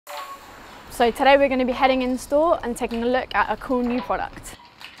So today we're going to be heading in store and taking a look at a cool new product.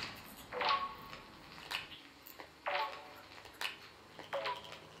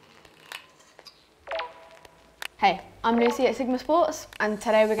 Hey, I'm Lucy at Sigma Sports, and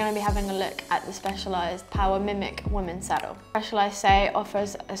today we're going to be having a look at the Specialized Power Mimic Women's Saddle. Specialized Say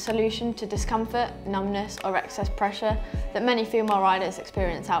offers a solution to discomfort, numbness or excess pressure that many female riders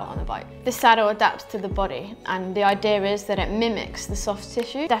experience out on the bike. This saddle adapts to the body, and the idea is that it mimics the soft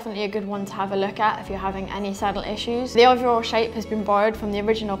tissue. Definitely a good one to have a look at if you're having any saddle issues. The overall shape has been borrowed from the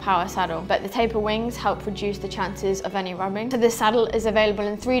original Power saddle, but the taper wings help reduce the chances of any rubbing. So this saddle is available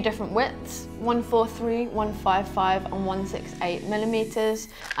in 3 different widths: 143, 155 and 168 millimeters,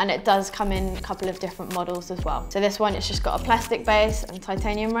 and it does come in a couple of different models as well. So this one, it's just got a plastic base and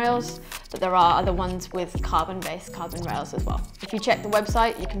titanium rails, but there are other ones with carbon-based carbon rails as well. If you check the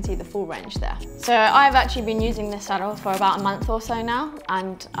website, you can see the full range there. So I've actually been using this saddle for about a month or so now,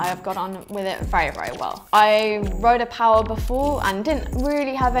 and I have got on with it very, very well. I rode a Power before and didn't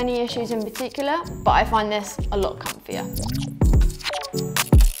really have any issues in particular, but I find this a lot comfier.